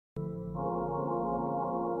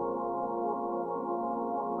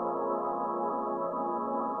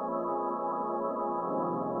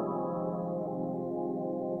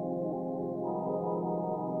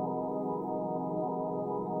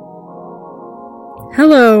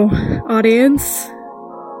Hello, audience.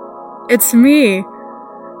 It's me,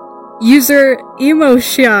 user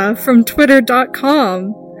Emoshia from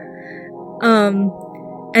Twitter.com.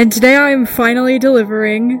 And today I'm finally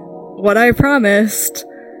delivering what I promised,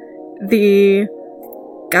 the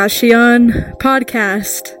Gashion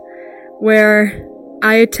podcast, where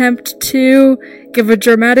I attempt to give a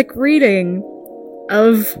dramatic reading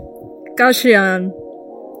of Gashion.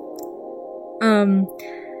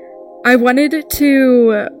 I wanted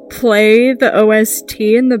to play the OST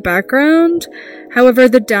in the background, however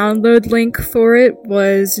the download link for it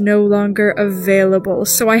was no longer available,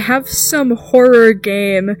 so I have some horror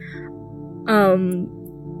game,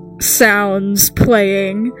 sounds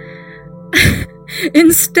playing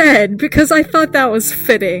instead, because I thought that was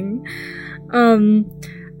fitting.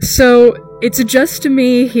 So it's just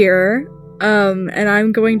me here, and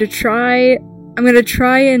I'm gonna try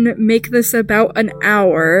and make this about an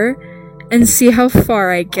hour and see how far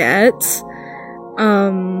I get.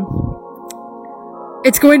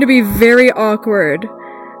 It's going to be very awkward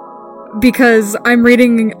because I'm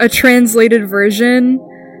reading a translated version,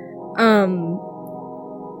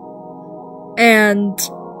 and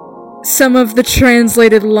some of the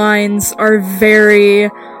translated lines are very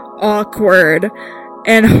awkward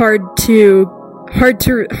and hard to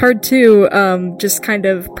just kind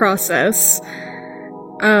of process.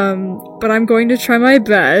 But I'm going to try my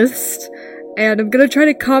best, and I'm gonna try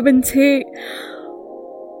to commentate,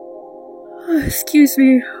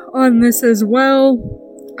 on this as well.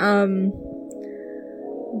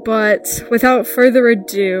 But without further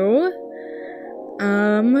ado,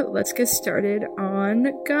 let's get started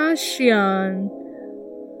on Gashion.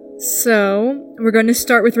 So, we're going to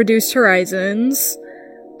start with Reduced Horizons,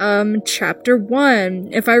 Chapter 1.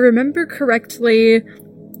 If I remember correctly,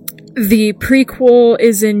 the prequel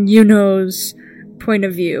is in Yuno's point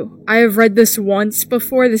of view. I have read this once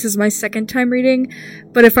before, this is my second time reading,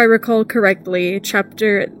 but if I recall correctly,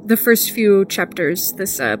 the first few chapters,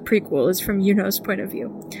 this prequel is from Yuno's point of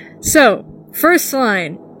view. So, first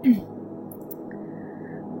line.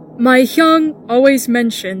 My Hyung always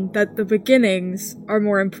mentioned that the beginnings are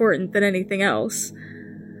more important than anything else.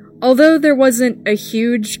 Although there wasn't a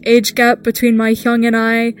huge age gap between my Hyung and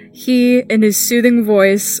I, he, in his soothing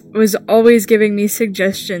voice, was always giving me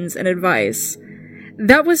suggestions and advice.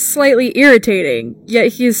 That was slightly irritating,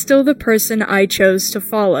 yet he is still the person I chose to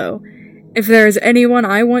follow. If there is anyone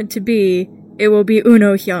I want to be, it will be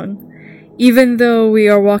Uno Hyung. Even though we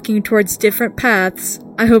are walking towards different paths,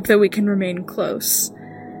 I hope that we can remain close.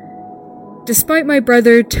 Despite my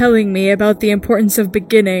brother telling me about the importance of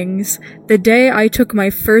beginnings, the day I took my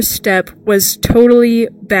first step was totally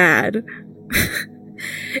bad.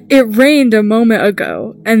 It rained a moment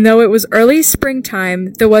ago, and though it was early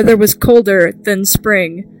springtime, the weather was colder than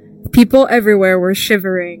spring. People everywhere were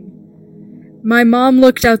shivering. My mom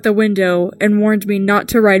looked out the window and warned me not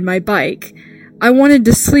to ride my bike. I wanted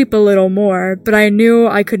to sleep a little more, but I knew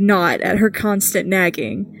I could not at her constant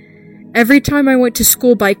nagging. Every time I went to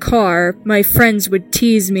school by car, my friends would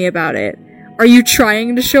tease me about it. Are you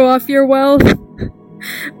trying to show off your wealth?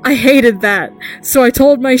 I hated that, so I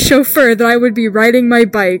told my chauffeur that I would be riding my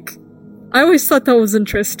bike. I always thought that was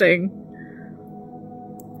interesting.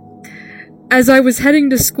 As I was heading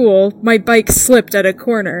to school, my bike slipped at a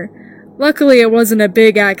corner. Luckily, it wasn't a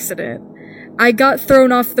big accident. I got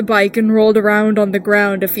thrown off the bike and rolled around on the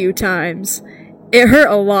ground a few times. It hurt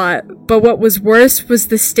a lot, but what was worse was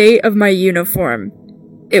the state of my uniform.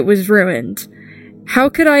 It was ruined. How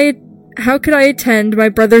could I attend my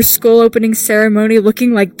brother's school opening ceremony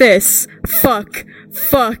looking like this? Fuck.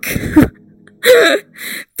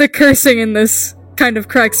 The cursing in this kind of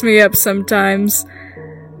cracks me up sometimes.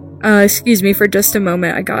 Excuse me for just a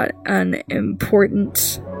moment, I got an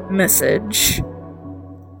important message.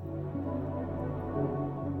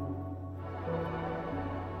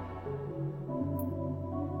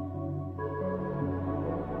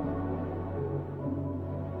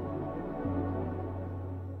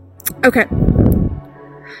 Okay.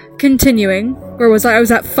 Continuing. Where was I? I was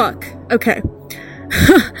at fuck. Okay.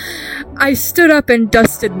 I stood up and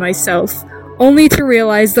dusted myself, only to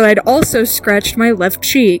realize that I'd also scratched my left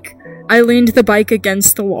cheek. I leaned the bike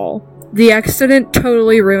against the wall. The accident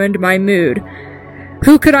totally ruined my mood.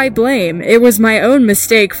 Who could I blame? It was my own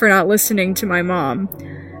mistake for not listening to my mom.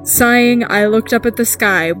 Sighing, I looked up at the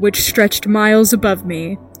sky, which stretched miles above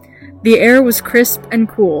me. The air was crisp and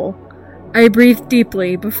cool. I breathed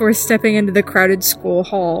deeply before stepping into the crowded school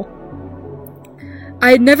hall.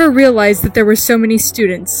 I had never realized that there were so many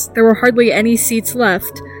students. There were hardly any seats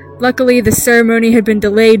left. Luckily, the ceremony had been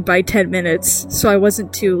delayed by 10 minutes, so I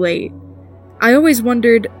wasn't too late. I always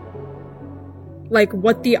wondered like,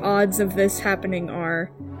 what the odds of this happening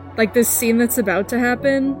are. Like, this scene that's about to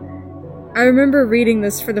happen, I remember reading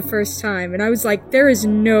this for the first time, and I was like, there is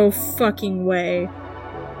no fucking way.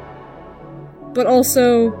 But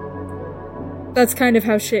also, that's kind of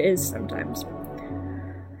how shit is sometimes.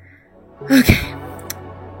 Okay.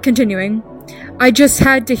 Continuing. I just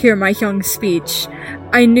had to hear my Hyung's speech.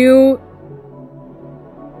 I knew...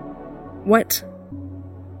 What?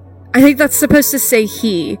 I think that's supposed to say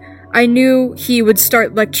he. I knew he would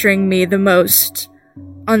start lecturing me the most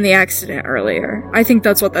on the accident earlier. I think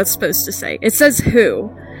that's what that's supposed to say. It says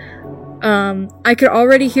who. I could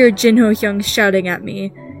already hear Jin Ho Hyung shouting at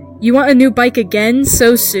me. You want a new bike again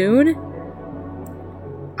so soon?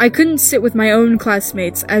 I couldn't sit with my own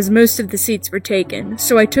classmates as most of the seats were taken,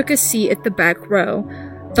 so I took a seat at the back row.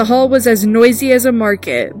 The hall was as noisy as a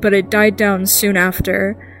market, but it died down soon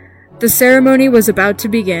after. The ceremony was about to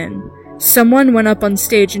begin. Someone went up on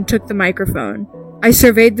stage and took the microphone. I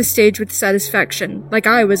surveyed the stage with satisfaction, like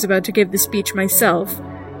I was about to give the speech myself.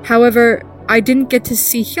 However, I didn't get to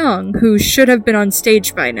see Hyung, who should have been on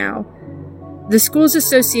stage by now. The school's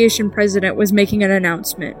association president was making an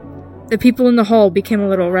announcement. The people in the hall became a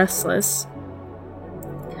little restless.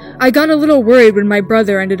 I got a little worried when my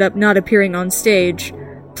brother ended up not appearing on stage.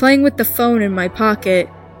 Playing with the phone in my pocket,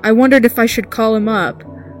 I wondered if I should call him up.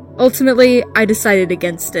 Ultimately, I decided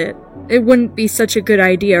against it. It wouldn't be such a good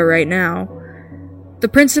idea right now. The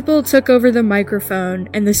principal took over the microphone,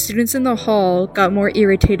 and the students in the hall got more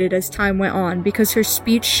irritated as time went on because her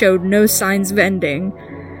speech showed no signs of ending.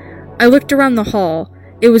 I looked around the hall.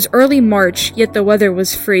 It was early March, yet the weather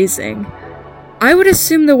was freezing. I would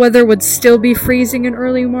assume the weather would still be freezing in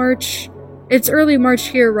early March. It's early March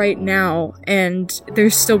here right now, and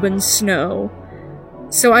there's still been snow.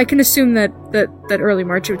 So I can assume that early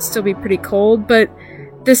March it would still be pretty cold, but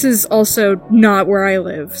this is also not where I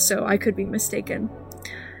live, so I could be mistaken.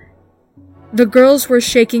 The girls were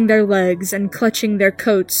shaking their legs and clutching their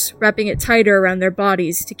coats, wrapping it tighter around their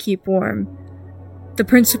bodies to keep warm. The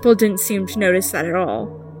principal didn't seem to notice that at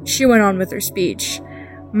all. She went on with her speech.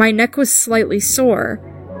 My neck was slightly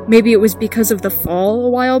sore. Maybe it was because of the fall a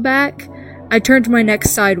while back. I turned my neck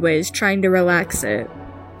sideways, trying to relax it.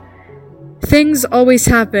 Things always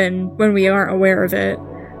happen when we aren't aware of it.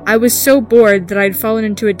 I was so bored that I'd fallen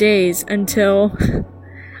into a daze until...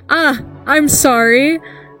 I'm sorry!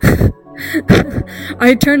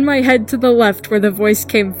 I turned my head to the left where the voice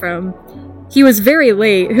came from. He was very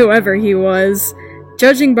late, whoever he was.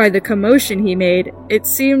 Judging by the commotion he made, it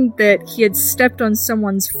seemed that he had stepped on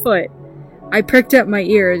someone's foot. I pricked up my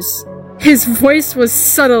ears. His voice was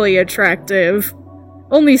subtly attractive.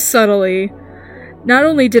 Only subtly. Not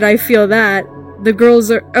only did I feel that, the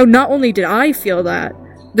girls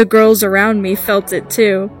around me felt it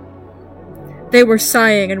too. They were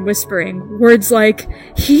sighing and whispering. Words like,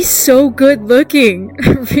 "He's so good looking,"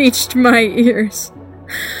 reached my ears.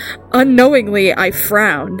 Unknowingly, I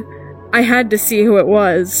frowned. I had to see who it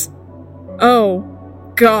was. Oh,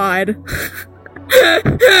 God.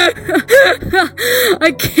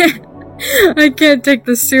 I can't take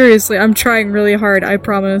this seriously. I'm trying really hard, I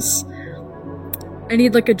promise. I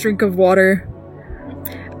need like a drink of water.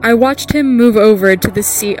 I watched him move over to the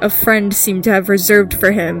seat a friend seemed to have reserved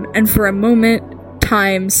for him, and for a moment,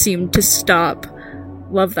 time seemed to stop.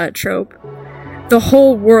 Love that trope. The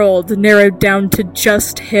whole world narrowed down to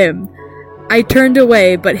just him. I turned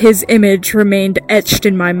away, but his image remained etched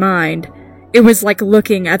in my mind. It was like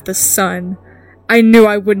looking at the sun. I knew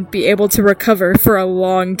I wouldn't be able to recover for a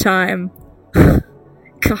long time.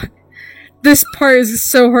 God, this part is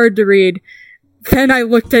so hard to read. Then I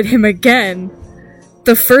looked at him again.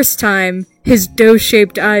 The first time, his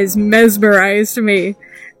dough-shaped eyes mesmerized me.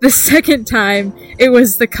 The second time, it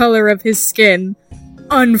was the color of his skin.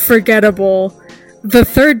 Unforgettable. The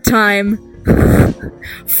third time,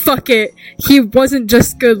 fuck it, he wasn't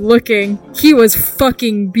just good looking, he was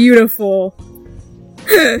fucking beautiful.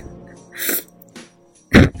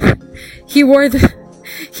 He wore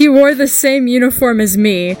the same uniform as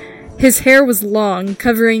me. His hair was long,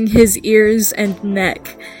 covering his ears and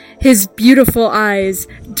neck. His beautiful eyes,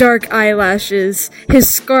 dark eyelashes, his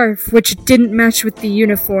scarf, which didn't match with the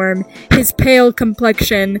uniform, his pale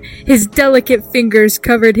complexion, his delicate fingers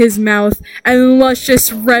covered his mouth, and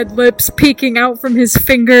luscious red lips peeking out from his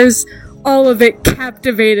fingers, all of it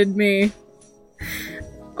captivated me.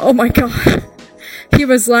 Oh my god. He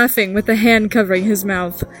was laughing with a hand covering his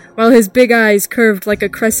mouth, while his big eyes curved like a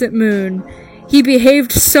crescent moon. He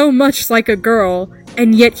behaved so much like a girl,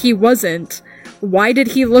 and yet he wasn't. Why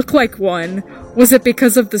did he look like one? Was it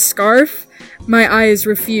because of the scarf? My eyes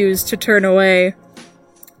refused to turn away.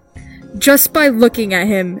 Just by looking at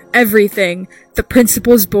him, everything, the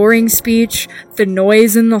principal's boring speech, the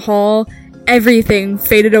noise in the hall, everything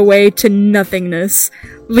faded away to nothingness,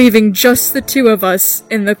 leaving just the two of us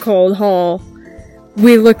in the cold hall.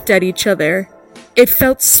 We looked at each other. It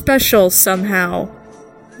felt special somehow,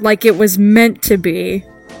 like it was meant to be.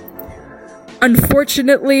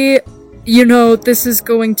 Unfortunately, this is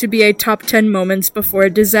going to be a top 10 moments before a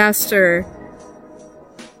disaster.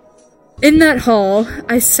 In that hall,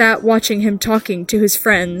 I sat watching him talking to his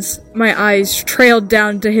friends. My eyes trailed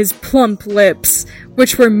down to his plump lips,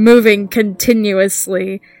 which were moving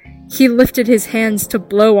continuously. He lifted his hands to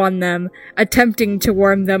blow on them, attempting to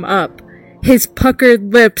warm them up. His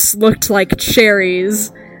puckered lips looked like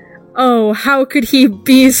cherries. Oh, how could he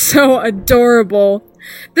be so adorable?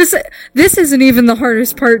 This isn't even the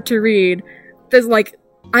hardest part to read.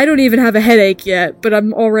 I don't even have a headache yet, but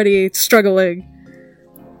I'm already struggling.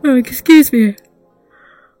 Oh, excuse me.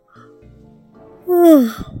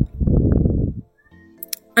 Oh.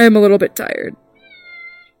 I am a little bit tired.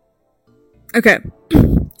 Okay.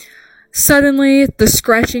 Suddenly, the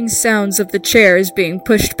scratching sounds of the chairs being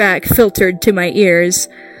pushed back filtered to my ears.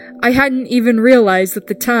 I hadn't even realized that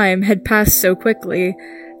the time had passed so quickly.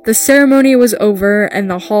 The ceremony was over, and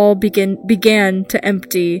the hall began to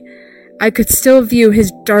empty. I could still view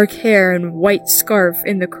his dark hair and white scarf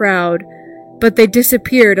in the crowd, but they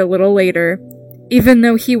disappeared a little later. Even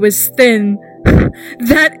though he was thin,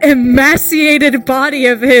 that emaciated body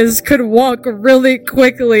of his could walk really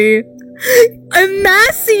quickly.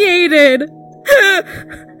 Emaciated!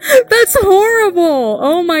 That's horrible!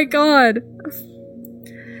 Oh my god.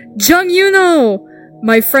 Jung Yuno!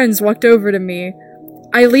 My friends walked over to me.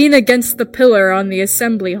 I leaned against the pillar on the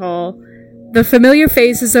assembly hall. The familiar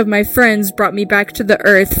faces of my friends brought me back to the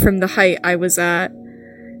earth from the height I was at.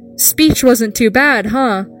 Speech wasn't too bad,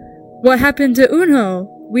 huh? What happened to Unho?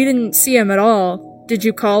 We didn't see him at all. Did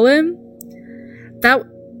you call him?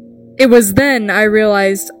 It was then I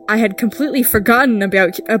realized I had completely forgotten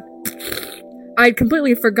about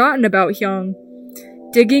Hyung.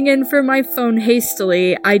 Digging in for my phone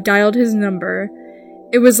hastily, I dialed his number.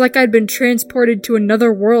 It was like I'd been transported to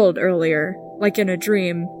another world earlier, like in a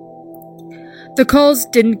dream. The calls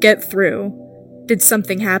didn't get through. Did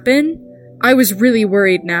something happen? I was really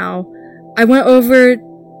worried now. I went over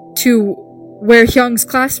to where Hyung's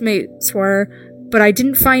classmates were, but I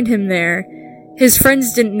didn't find him there. His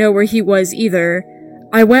friends didn't know where he was either.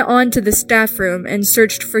 I went on to the staff room and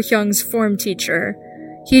searched for Hyung's form teacher.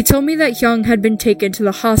 He told me that Hyung had been taken to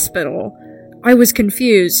the hospital. I was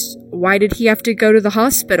confused. Why did he have to go to the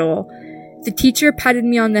hospital? The teacher patted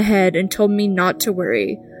me on the head and told me not to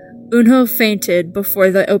worry. Unho fainted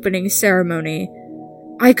before the opening ceremony.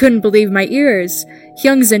 I couldn't believe my ears.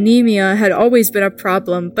 Hyung's anemia had always been a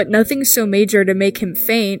problem, but nothing so major to make him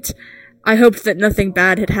faint. I hoped that nothing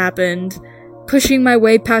bad had happened. Pushing my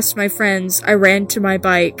way past my friends, I ran to my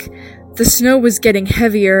bike. The snow was getting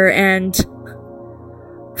heavier and...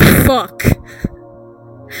 Fuck.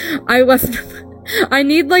 I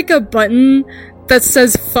need a button that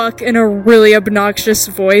says fuck in a really obnoxious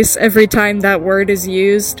voice every time that word is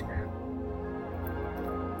used.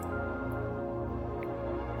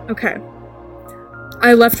 Okay.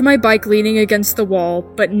 I left my bike leaning against the wall,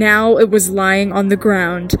 but now it was lying on the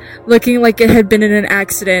ground, looking like it had been in an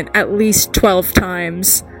accident at least 12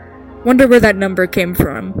 times. Wonder where that number came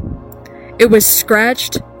from. It was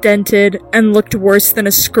scratched, dented, and looked worse than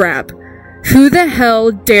a scrap. Who the hell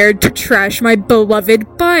dared to trash my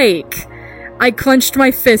beloved bike? I clenched my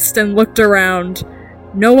fist and looked around.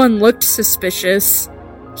 No one looked suspicious.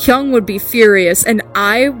 Hyung would be furious, and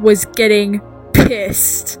I was getting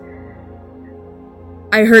pissed.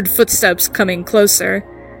 I heard footsteps coming closer.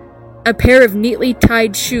 A pair of neatly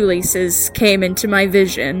tied shoelaces came into my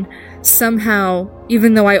vision. Somehow,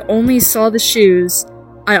 even though I only saw the shoes,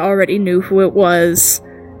 I already knew who it was.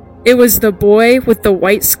 It was the boy with the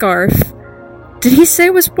white scarf. Did he say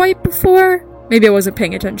it was white before? Maybe I wasn't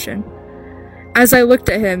paying attention. As I looked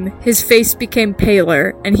at him, his face became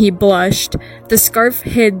paler, and he blushed. The scarf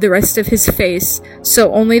hid the rest of his face,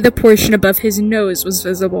 so only the portion above his nose was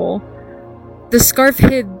visible. The scarf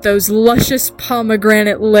hid those luscious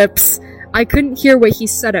pomegranate lips. I couldn't hear what he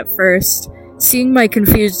said at first. Seeing my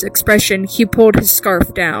confused expression, he pulled his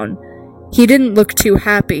scarf down. He didn't look too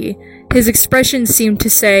happy. His expression seemed to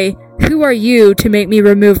say, "Who are you to make me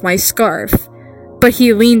remove my scarf?" But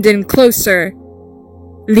he leaned in closer.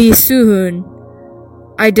 Lee Soo-hoon.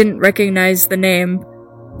 I didn't recognize the name.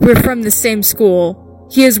 We're from the same school.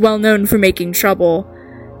 He is well known for making trouble.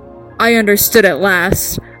 I understood at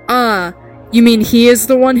last. Ah, you mean he is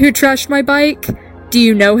the one who trashed my bike? Do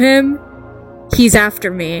you know him? He's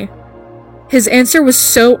after me. His answer was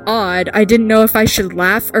so odd, I didn't know if I should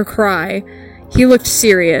laugh or cry. He looked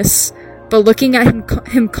serious, but looking at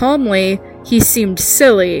him calmly, he seemed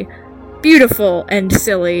silly. Beautiful and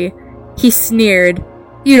silly. He sneered.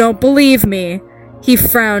 "You don't believe me." He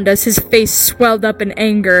frowned as his face swelled up in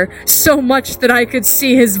anger, so much that I could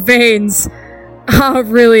see his veins. Ah,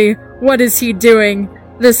 really, what is he doing?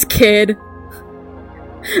 This kid.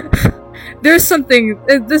 There's something—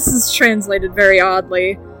 this is translated very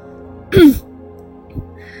oddly.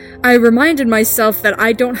 I reminded myself that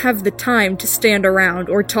I don't have the time to stand around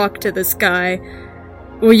or talk to this guy.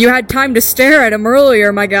 Well, you had time to stare at him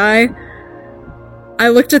earlier, my guy. I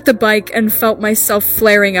looked at the bike and felt myself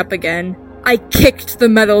flaring up again. I kicked the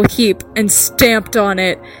metal heap and stamped on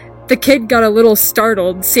it. The kid got a little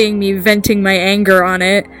startled, seeing me venting my anger on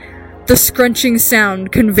it. The scrunching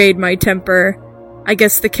sound conveyed my temper. I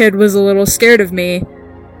guess the kid was a little scared of me.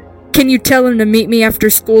 "Can you tell him to meet me after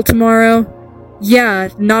school tomorrow?" "Yeah,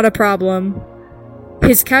 not a problem."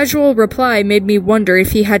 His casual reply made me wonder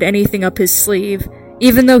if he had anything up his sleeve.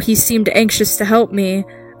 Even though he seemed anxious to help me,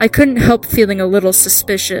 I couldn't help feeling a little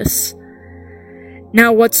suspicious.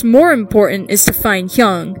 Now what's more important is to find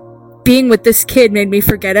Hyung. Being with this kid made me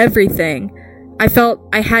forget everything. I felt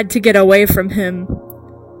I had to get away from him.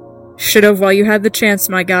 Should've while you had the chance,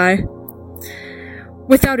 my guy.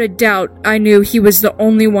 Without a doubt, I knew he was the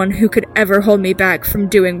only one who could ever hold me back from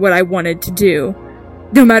doing what I wanted to do.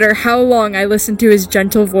 No matter how long I listened to his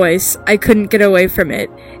gentle voice, I couldn't get away from it.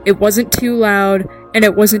 It wasn't too loud, and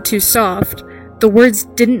it wasn't too soft. The words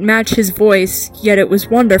didn't match his voice, yet it was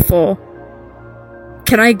wonderful.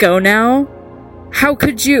 "Can I go now?" "How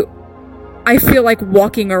could you?" I feel like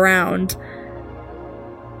walking around.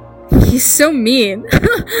 He's so mean.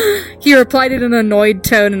 He replied in an annoyed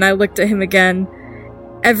tone, and I looked at him again.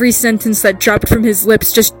 Every sentence that dropped from his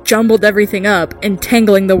lips just jumbled everything up,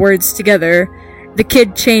 entangling the words together. The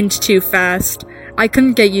kid changed too fast. I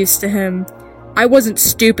couldn't get used to him. I wasn't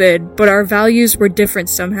stupid, but our values were different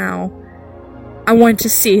somehow. I wanted to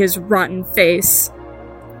see his rotten face.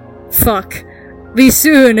 Fuck. Lee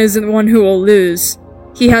Soon isn't the one who will lose.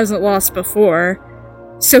 He hasn't lost before.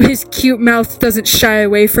 So his cute mouth doesn't shy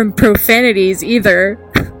away from profanities either.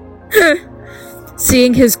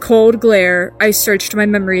 Seeing his cold glare, I searched my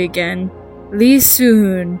memory again. Lee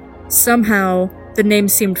Soon. Somehow, the name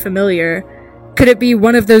seemed familiar. Could it be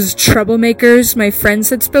one of those troublemakers my friends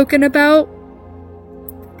had spoken about?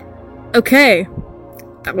 Okay.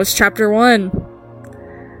 That was chapter 1.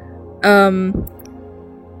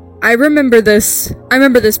 I remember this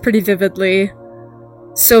pretty vividly.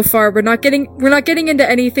 So far, we're not getting into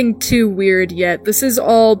anything too weird yet. This is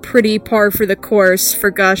all pretty par for the course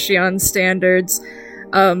for Gashion standards.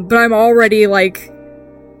 But I'm already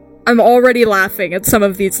laughing at some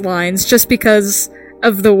of these lines just because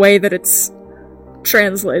of the way that it's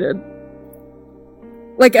translated.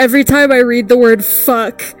 Like, every time I read the word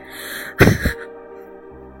fuck.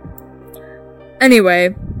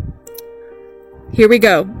 Anyway. Here we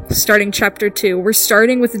go. Starting chapter 2. We're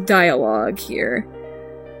starting with dialogue here.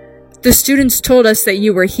 The students told us that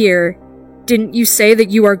you were here. Didn't you say that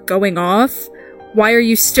you are going off? Why are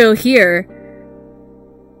you still here?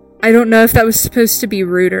 I don't know if that was supposed to be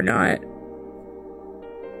rude or not.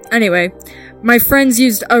 Anyway, my friends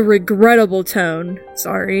used a regrettable tone.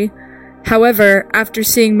 Sorry. However, after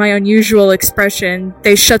seeing my unusual expression,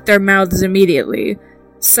 they shut their mouths immediately.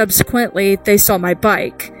 Subsequently, they saw my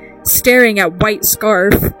bike. Staring at White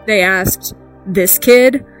Scarf, they asked, "This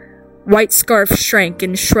kid?" White Scarf shrank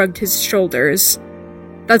and shrugged his shoulders.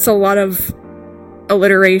 That's a lot of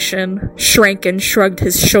alliteration. Shrank and shrugged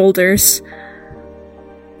his shoulders.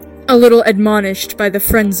 A little admonished by the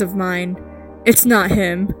friends of mine. It's not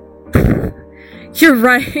him. You're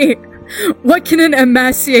right. What can an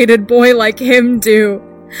emaciated boy like him do?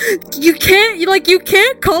 You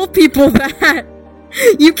can't call people that.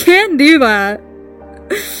 You can't do that.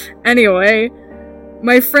 Anyway,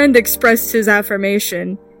 my friend expressed his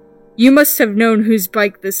affirmation. You must have known whose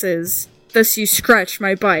bike this is, thus you scratch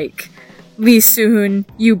my bike. Lee Soon,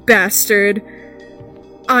 you bastard.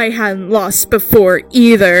 I hadn't lost before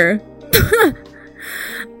either.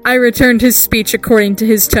 I returned his speech according to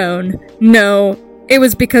his tone. No, it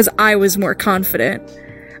was because I was more confident.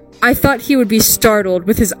 I thought he would be startled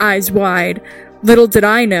with his eyes wide. Little did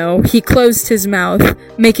I know, he closed his mouth,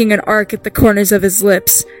 making an arc at the corners of his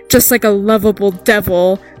lips, just like a lovable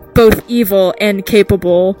devil, both evil and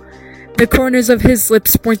capable. The corners of his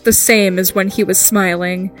lips weren't the same as when he was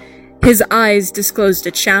smiling. His eyes disclosed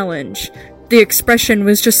a challenge. The expression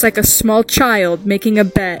was just like a small child making a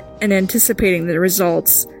bet and anticipating the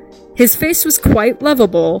results. His face was quite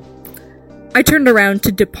lovable. I turned around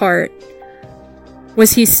to depart.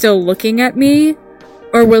 Was he still looking at me?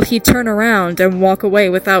 Or will he turn around and walk away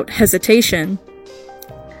without hesitation?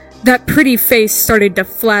 That pretty face started to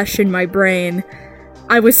flash in my brain.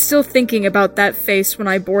 I was still thinking about that face when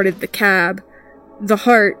I boarded the cab. The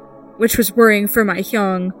heart, which was worrying for my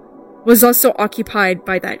Hyung, was also occupied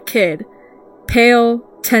by that kid. Pale,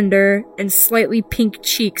 tender, and slightly pink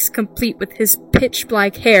cheeks complete with his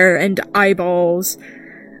pitch-black hair and eyeballs.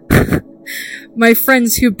 My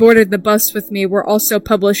friends who boarded the bus with me were also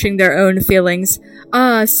publishing their own feelings.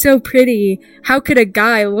 "Ah, so pretty. How could a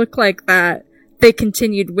guy look like that?" They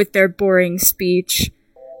continued with their boring speech.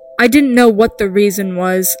 I didn't know what the reason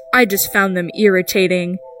was. I just found them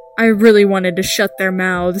irritating. I really wanted to shut their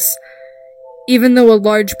mouths. Even though a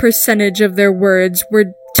large percentage of their words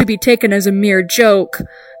were to be taken as a mere joke,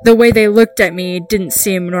 the way they looked at me didn't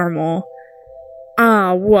seem normal.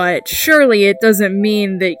 "Ah, what? Surely it doesn't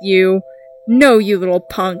mean that you... No, you little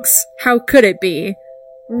punks. How could it be?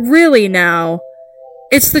 Really now?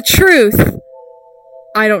 It's the truth!"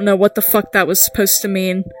 I don't know what the fuck that was supposed to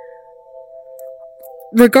mean.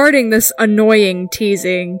 Regarding this annoying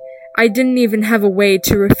teasing, I didn't even have a way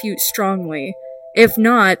to refute strongly. If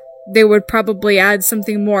not, they would probably add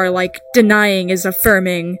something more like denying is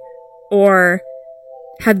affirming, or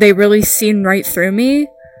had they really seen right through me?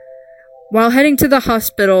 While heading to the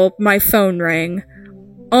hospital, my phone rang.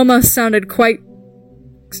 Almost sounded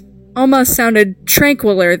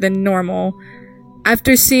tranquiler than normal.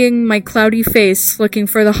 After seeing my cloudy face looking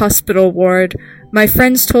for the hospital ward, my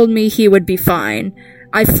friends told me he would be fine.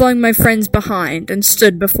 I flung my friends behind and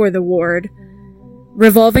stood before the ward.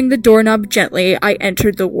 Revolving the doorknob gently, I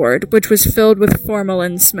entered the ward, which was filled with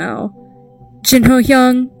formalin smell. Jin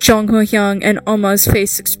Ho-hyung, Jong Ho-hyung, and Oma's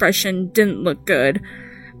face expression didn't look good.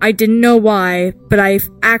 I didn't know why, but I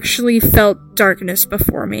actually felt darkness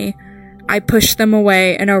before me. I pushed them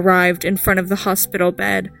away and arrived in front of the hospital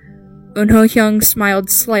bed. Un Ho-hyung smiled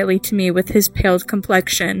slightly to me with his pale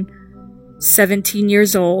complexion. 17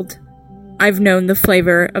 years old. I've known the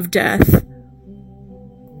flavor of death.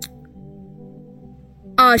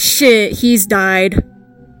 Ah, shit, he's died.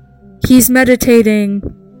 He's meditating.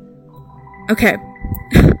 Okay.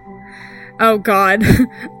 Oh god.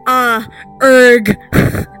 Erg.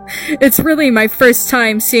 It's really my first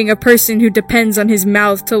time seeing a person who depends on his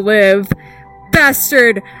mouth to live.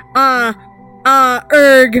 Bastard!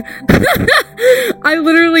 Erg.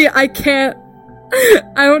 I can't.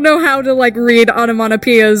 I don't know how to, read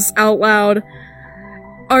onomatopoeias out loud.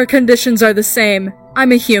 Our conditions are the same.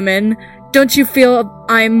 I'm a human. Don't you feel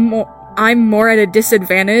I'm more at a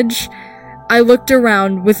disadvantage? I looked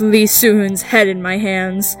around with Lee Soo-hoon's head in my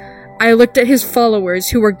hands. I looked at his followers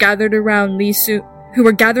who were gathering around Lee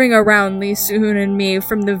Soo-hoon and me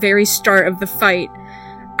from the very start of the fight.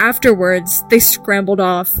 Afterwards, they scrambled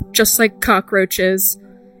off, just like cockroaches.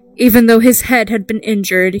 Even though his head had been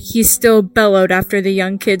injured, he still bellowed after the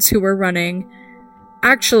young kids who were running.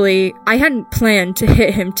 Actually, I hadn't planned to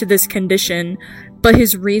hit him to this condition, but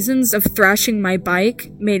his reasons of thrashing my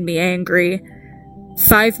bike made me angry.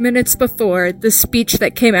 5 minutes before, the speech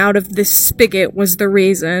that came out of this spigot was the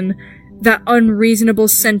reason. That unreasonable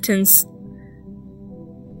sentence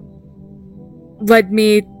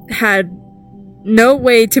had no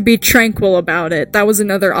way to be tranquil about it. That was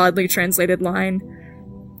another oddly translated line.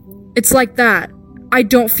 It's like that. I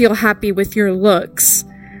don't feel happy with your looks.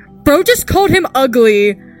 Bro just called him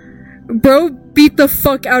ugly. Bro beat the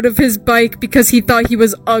fuck out of his bike because he thought he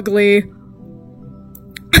was ugly.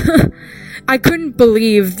 I couldn't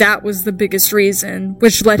believe that was the biggest reason,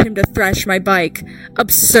 which led him to thrash my bike.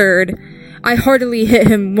 Absurd. I heartily hit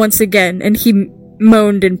him once again, and he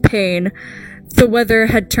moaned in pain. The weather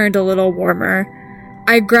had turned a little warmer.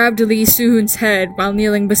 I grabbed Lee Soo-hoon's head while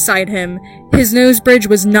kneeling beside him. His nose bridge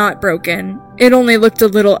was not broken. It only looked a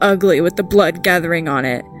little ugly with the blood gathering on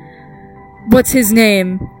it. What's his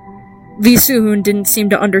name? Lee Soo-hoon didn't seem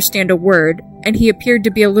to understand a word, and he appeared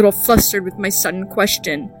to be a little flustered with my sudden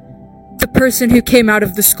question. The person who came out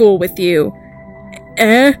of the school with you.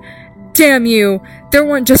 Eh? Damn you! There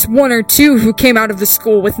weren't just one or two who came out of the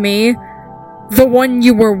school with me. The one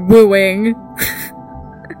you were wooing.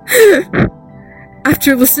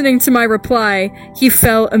 After listening to my reply, he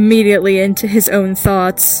fell immediately into his own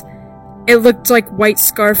thoughts. It looked like White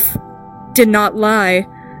Scarf did not lie.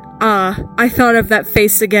 I thought of that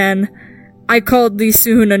face again. I called Lee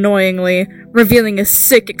Soo-hoon annoyingly, revealing a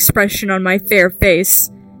sick expression on my fair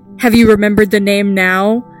face. Have you remembered the name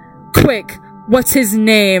now? Quick, what's his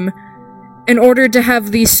name? In order to have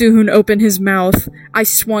Lee Soo-hoon open his mouth, I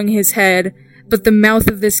swung his head, but the mouth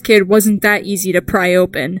of this kid wasn't that easy to pry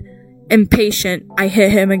open. Impatient, I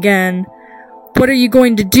hit him again. What are you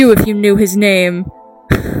going to do if you knew his name?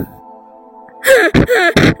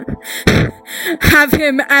 Have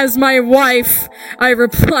him as my wife, I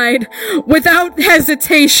replied, without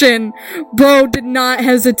hesitation. Bro did not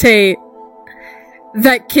hesitate.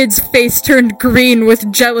 That kid's face turned green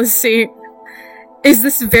with jealousy. Is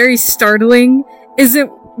this very startling?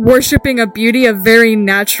 Isn't worshipping a beauty a very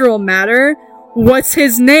natural matter? What's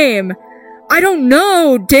his name? I don't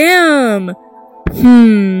know, damn!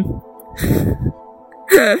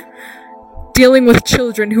 Dealing with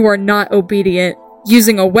children who are not obedient,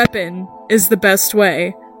 using a weapon is the best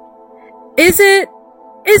way. Is it?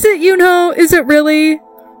 Is it really?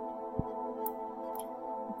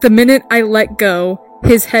 The minute I let go,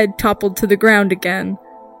 his head toppled to the ground again.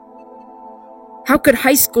 How could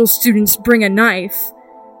high school students bring a knife?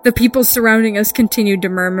 The people surrounding us continued to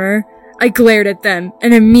murmur. I glared at them,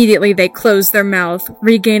 and immediately they closed their mouth,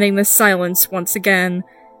 regaining the silence once again.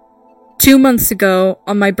 2 months ago,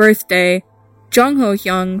 on my birthday, Jung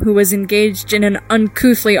Ho-hyung, who was engaged in an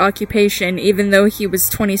uncouthly occupation even though he was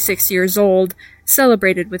 26 years old,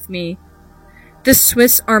 celebrated with me. The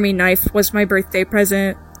Swiss Army knife was my birthday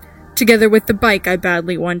present, together with the bike I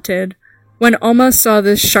badly wanted. When Alma saw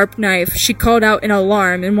this sharp knife, she called out in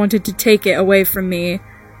alarm and wanted to take it away from me.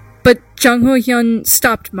 But Jung Ho-hyun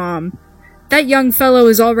stopped Mom. That young fellow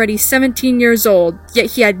is already 17 years old,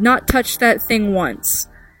 yet he had not touched that thing once.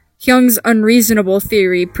 Hyung's unreasonable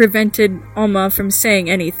theory prevented Alma from saying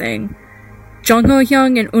anything. Jung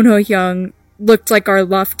Ho-hyung and Un Ho-hyung looked like our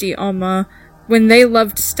lofty Alma. When they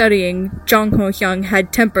loved studying, Jung Ho-hyung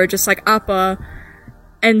had temper just like Appa,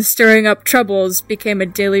 and stirring up troubles became a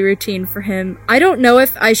daily routine for him. I don't know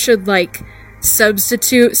if I should,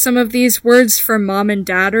 substitute some of these words for mom and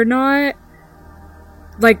dad or not.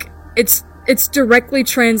 It's directly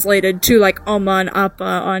translated to, Alma and Appa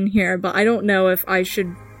on here, but I don't know if I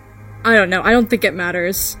should... I don't know. I don't think it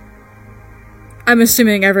matters. I'm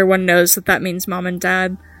assuming everyone knows that means mom and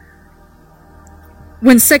dad.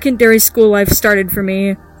 When secondary school life started for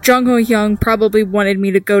me, Jung Ho-hyung probably wanted me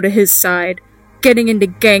to go to his side. Getting into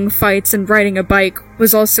gang fights and riding a bike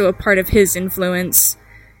was also a part of his influence.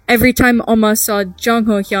 Every time Alma saw Jung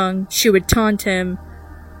Ho-hyung, she would taunt him,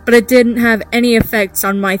 but it didn't have any effects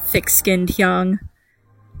on my thick-skinned Hyung.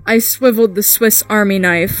 I swiveled the Swiss Army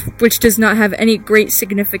knife, which does not have any great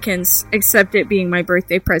significance except it being my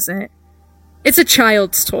birthday present. It's a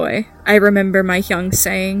child's toy, I remember my Hyung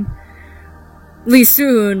saying. Lee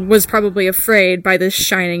Soon was probably afraid by this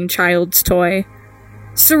shining child's toy.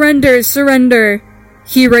 Surrender, surrender!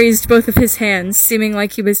 He raised both of his hands, seeming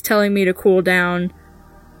like he was telling me to cool down.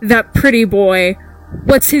 That pretty boy.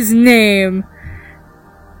 What's his name?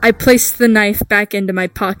 I placed the knife back into my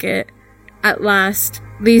pocket. At last,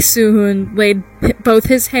 Lee Soo-hoon laid both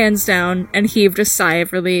his hands down and heaved a sigh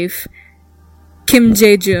of relief. Kim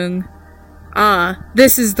Jae-jung. Ah,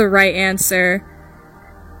 this is the right answer.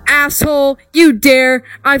 Asshole! You dare!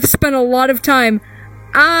 I've spent a lot of time...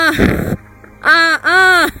 I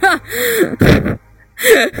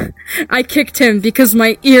kicked him because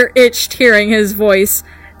my ear itched hearing his voice.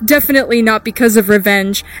 Definitely not because of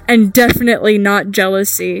revenge, and definitely not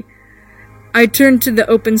jealousy. I turned to the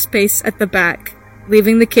open space at the back,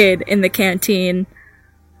 leaving the kid in the canteen.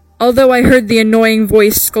 Although I heard the annoying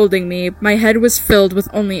voice scolding me, my head was filled with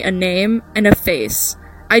only a name and a face.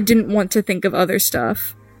 I didn't want to think of other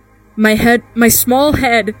stuff. My small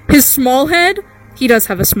head, his small head? He does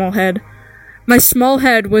have a small head. My small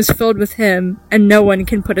head was filled with him, and no one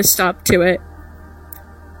can put a stop to it.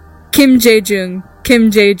 Kim Jae-jung,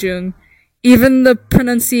 Kim Jae-jung. Even the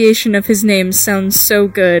pronunciation of his name sounds so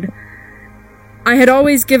good. I had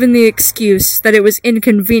always given the excuse that it was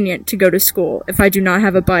inconvenient to go to school if I do not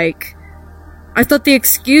have a bike. I thought the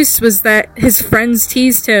excuse was that his friends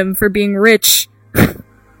teased him for being rich.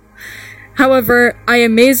 However, I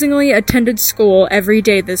amazingly attended school every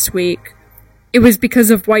day this week. It was because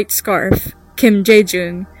of White Scarf, Kim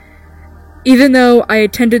Jae-jung. Even though I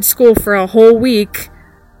attended school for a whole week...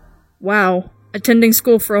 Wow, attending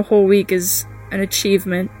school for a whole week is an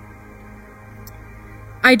achievement.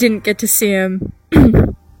 I didn't get to see him.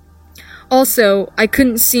 Also, I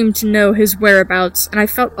couldn't seem to know his whereabouts, and I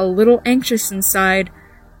felt a little anxious inside.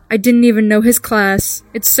 I didn't even know his class.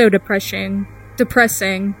 It's so depressing.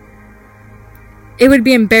 It would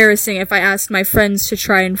be embarrassing if I asked my friends to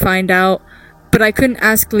try and find out, but I couldn't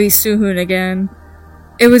ask Lee Soo-hoon again.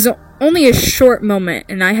 It was only a short moment,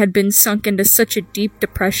 and I had been sunk into such a deep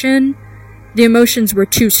depression. The emotions were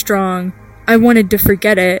too strong. I wanted to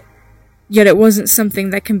forget it, yet it wasn't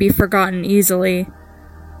something that can be forgotten easily.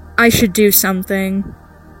 I should do something.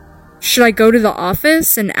 Should I go to the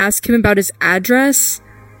office and ask him about his address?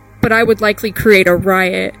 But I would likely create a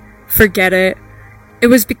riot. Forget it. It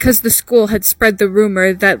was because the school had spread the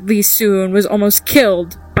rumor that Lee Soon was almost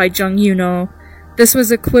killed by Jung Yuno. This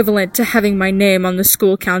was equivalent to having my name on the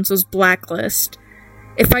school council's blacklist.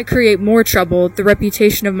 If I create more trouble, the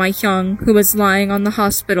reputation of my Hyung, who was lying on the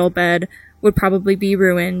hospital bed, would probably be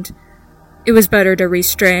ruined. It was better to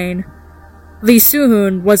restrain. Lee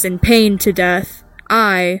Soo-hoon was in pain to death.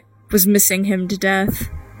 I was missing him to death.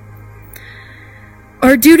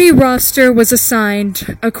 Our duty roster was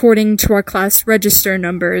assigned according to our class register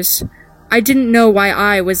numbers. I didn't know why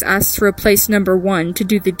I was asked to replace number 1 to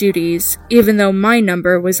do the duties, even though my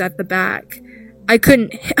number was at the back. I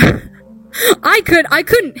couldn't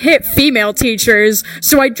hit female teachers,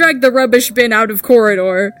 so I dragged the rubbish bin out of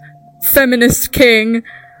corridor. Feminist king.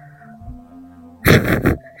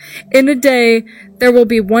 In a day, there will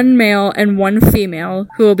be 1 male and 1 female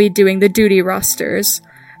who will be doing the duty rosters.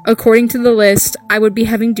 According to the list, I would be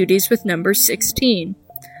having duties with number 16.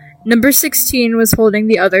 Number 16 was holding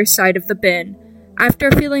the other side of the bin. After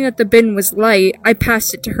feeling that the bin was light, I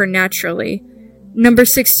passed it to her naturally. Number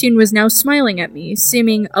 16 was now smiling at me,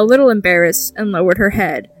 seeming a little embarrassed, and lowered her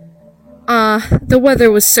head. The weather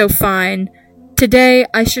was so fine. Today,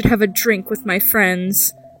 I should have a drink with my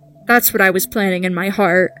friends. That's what I was planning in my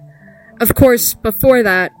heart. Of course, before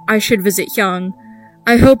that, I should visit Hyung.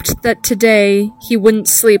 I hoped that today he wouldn't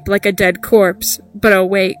sleep like a dead corpse, but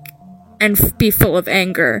awake, and be full of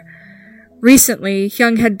anger. Recently,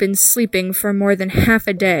 Hyung had been sleeping for more than half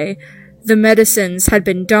a day. The medicines had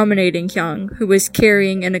been dominating Hyung, who was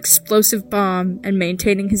carrying an explosive bomb and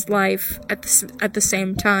maintaining his life at the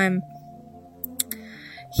same time.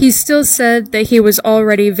 He still said that he was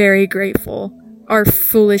already very grateful. Our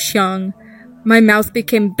foolish Hyung. My mouth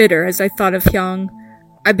became bitter as I thought of Hyung.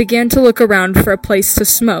 I began to look around for a place to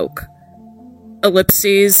smoke.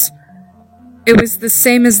 Ellipses. It was the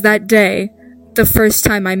same as that day, the first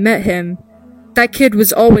time I met him. That kid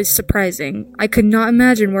was always surprising. I could not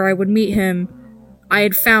imagine where I would meet him. I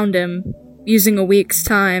had found him, using a week's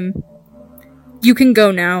time. You can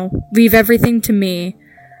go now. Leave everything to me.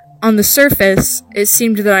 On the surface, it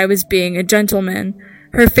seemed that I was being a gentleman.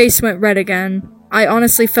 Her face went red again. I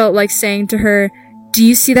honestly felt like saying to her, "Do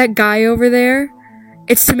you see that guy over there?"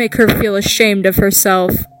 It's to make her feel ashamed of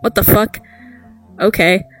herself. What the fuck?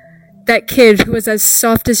 Okay. That kid who was as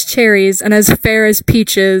soft as cherries and as fair as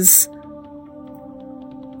peaches.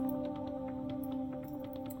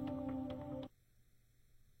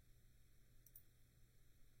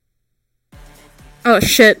 Oh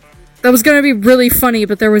shit. That was gonna be really funny,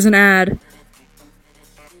 but there was an ad.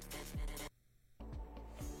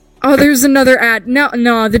 Oh, there's another ad.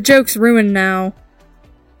 No, the joke's ruined now.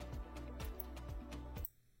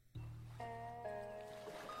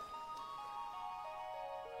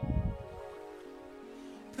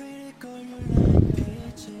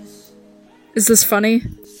 Is this funny?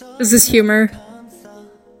 Is this humor?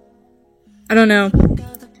 I don't know.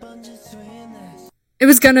 It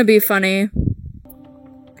was gonna be funny.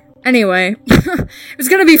 Anyway. It was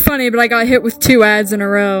gonna be funny, but I got hit with 2 ads in a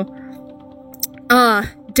row.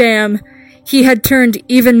 Damn. He had turned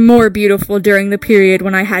even more beautiful during the period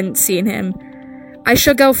when I hadn't seen him. I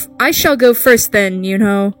shall go first then, you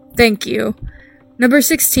know. Thank you. Number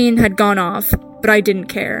 16 had gone off, but I didn't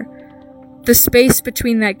care. The space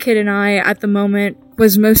between that kid and I at the moment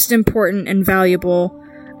was most important and valuable.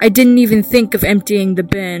 I didn't even think of emptying the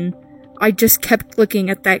bin. I just kept looking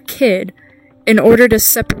at that kid. In order to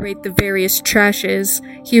separate the various trashes,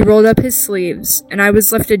 he rolled up his sleeves, and I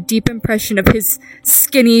was left a deep impression of his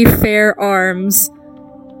skinny, fair arms.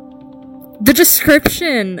 The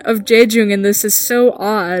description of Jaejung in this is so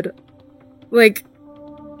odd. Like,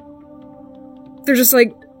 they're just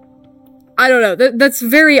like, I don't know, that's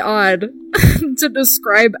very odd to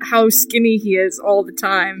describe how skinny he is all the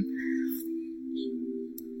time.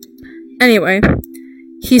 Anyway,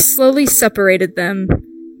 he slowly separated them.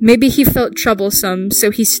 Maybe he felt troublesome, so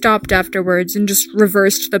he stopped afterwards and just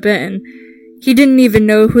reversed the bin. He didn't even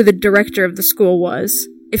know who the director of the school was.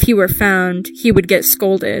 If he were found, he would get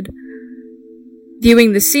scolded.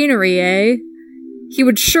 Viewing the scenery, eh? He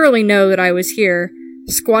would surely know that I was here.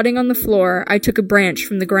 Squatting on the floor, I took a branch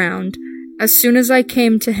from the ground. As soon as I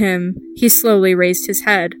came to him, he slowly raised his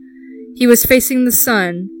head. He was facing the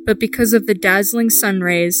sun, but because of the dazzling sun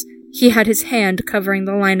rays, he had his hand covering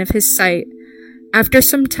the line of his sight. After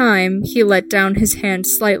some time, he let down his hand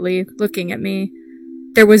slightly, looking at me.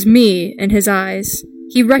 There was me in his eyes.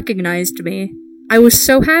 He recognized me. I was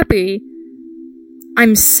so happy.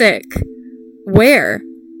 I'm sick. Where?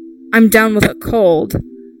 I'm down with a cold.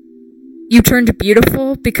 You turned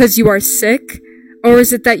beautiful because you are sick? Or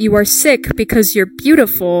is it that you are sick because you're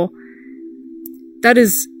beautiful? That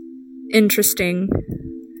is Interesting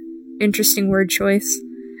word choice.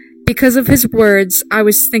 Because of his words, I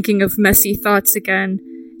was thinking of messy thoughts again.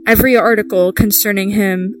 Every article concerning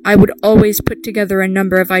him, I would always put together a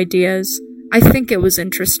number of ideas. I think it was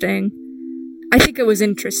interesting.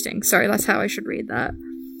 Sorry, that's how I should read that.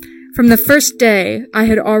 From the first day, I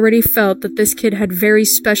had already felt that this kid had very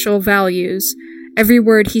special values. Every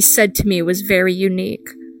word he said to me was very unique.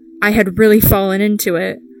 I had really fallen into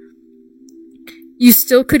it. You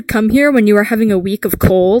still could come here when you were having a week of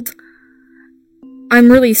cold?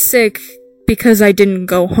 I'm really sick because I didn't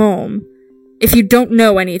go home. If you don't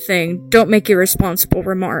know anything, don't make irresponsible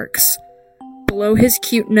remarks. Below his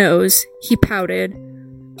cute nose, he pouted.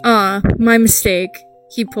 Ah, my mistake.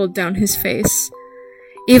 He pulled down his face.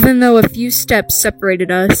 Even though a few steps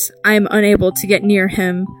separated us, I am unable to get near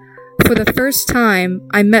him. For the first time,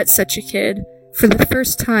 I met such a kid. For the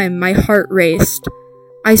first time, my heart raced.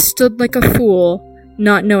 I stood like a fool,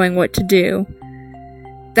 not knowing what to do.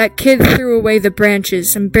 That kid threw away the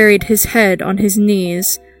branches and buried his head on his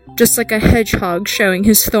knees, just like a hedgehog showing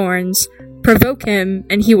his thorns. Provoke him,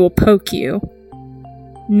 and he will poke you.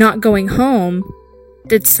 Not going home?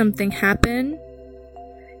 Did something happen?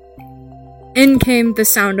 In came the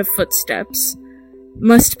sound of footsteps.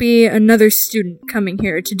 Must be another student coming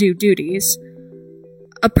here to do duties.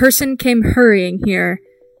 A person came hurrying here,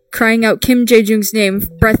 crying out Kim Jae-jung's name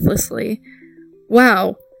breathlessly.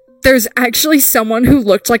 Wow, there's actually someone who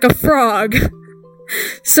looked like a frog!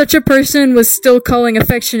 Such a person was still calling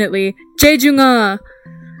affectionately, Jae-jung-ah!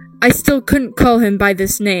 I still couldn't call him by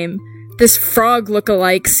this name. This frog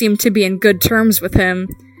look-alike seemed to be in good terms with him.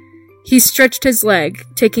 He stretched his leg,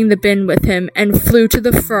 taking the bin with him, and flew to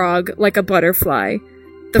the frog like a butterfly.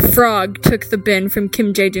 The frog took the bin from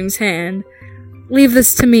Kim Jae-jung's hand. Leave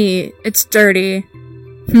this to me, it's dirty.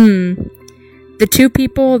 The two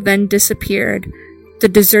people then disappeared. The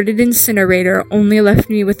deserted incinerator only left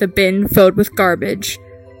me with a bin filled with garbage.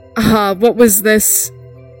 What was this?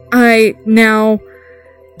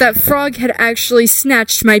 That frog had actually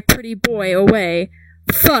snatched my pretty boy away.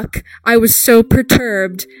 Fuck, I was so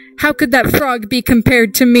perturbed. How could that frog be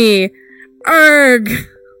compared to me? Arrgh!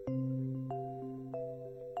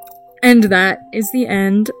 And that is the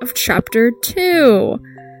end of chapter 2.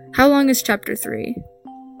 How long is chapter 3?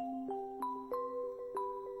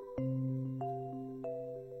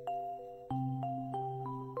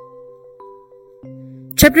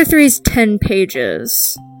 Chapter 3 is 10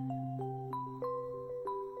 pages.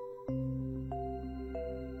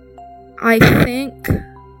 I think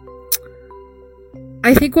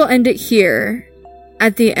we'll end it here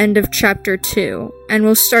at the end of chapter 2, and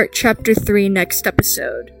we'll start chapter 3 next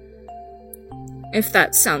episode. If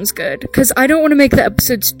that sounds good. Because I don't want to make the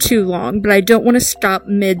episodes too long, but I don't want to stop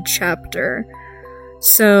mid-chapter.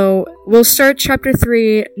 So, we'll start chapter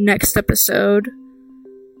 3 next episode.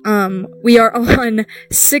 We are on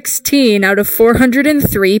 16 out of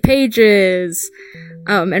 403 pages.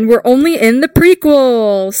 And we're only in the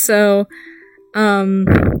prequel, so,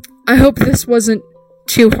 I hope this wasn't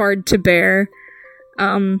too hard to bear.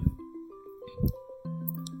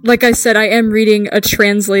 Like I said, I am reading a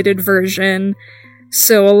translated version,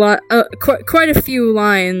 so quite a few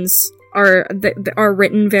lines are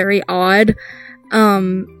written very odd,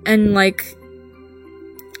 and like,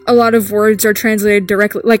 a lot of words are translated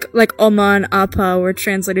directly, like Oma and Appa were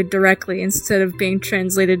translated directly instead of being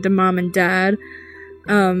translated to mom and dad.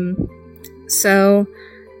 So,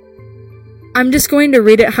 I'm just going to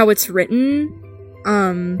read it how it's written,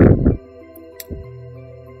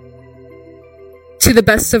 to the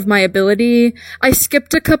best of my ability. I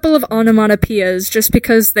skipped a couple of onomatopoeias just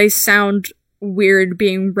because they sound weird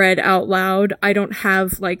being read out loud. I don't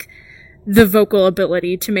have, like, the vocal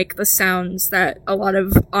ability to make the sounds that a lot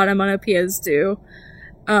of onomatopoeias do.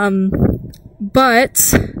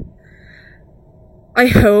 But I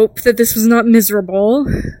hope that this was not miserable.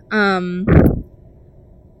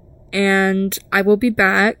 And I will be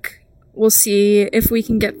back. We'll see if we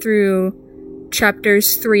can get through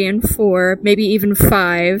chapters 3 and 4, maybe even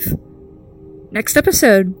 5, next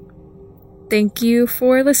episode. Thank you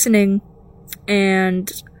for listening. And,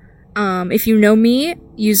 if you know me,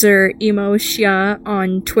 user emoshia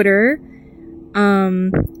on Twitter,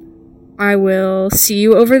 I will see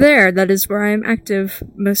you over there. That is where I am active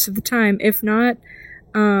most of the time. If not,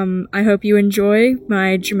 I hope you enjoy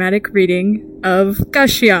my dramatic reading of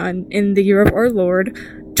Gashian in the Year of Our Lord,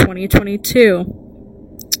 2022.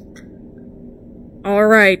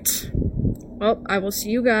 Alright. Well, I will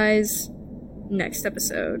see you guys next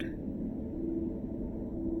episode.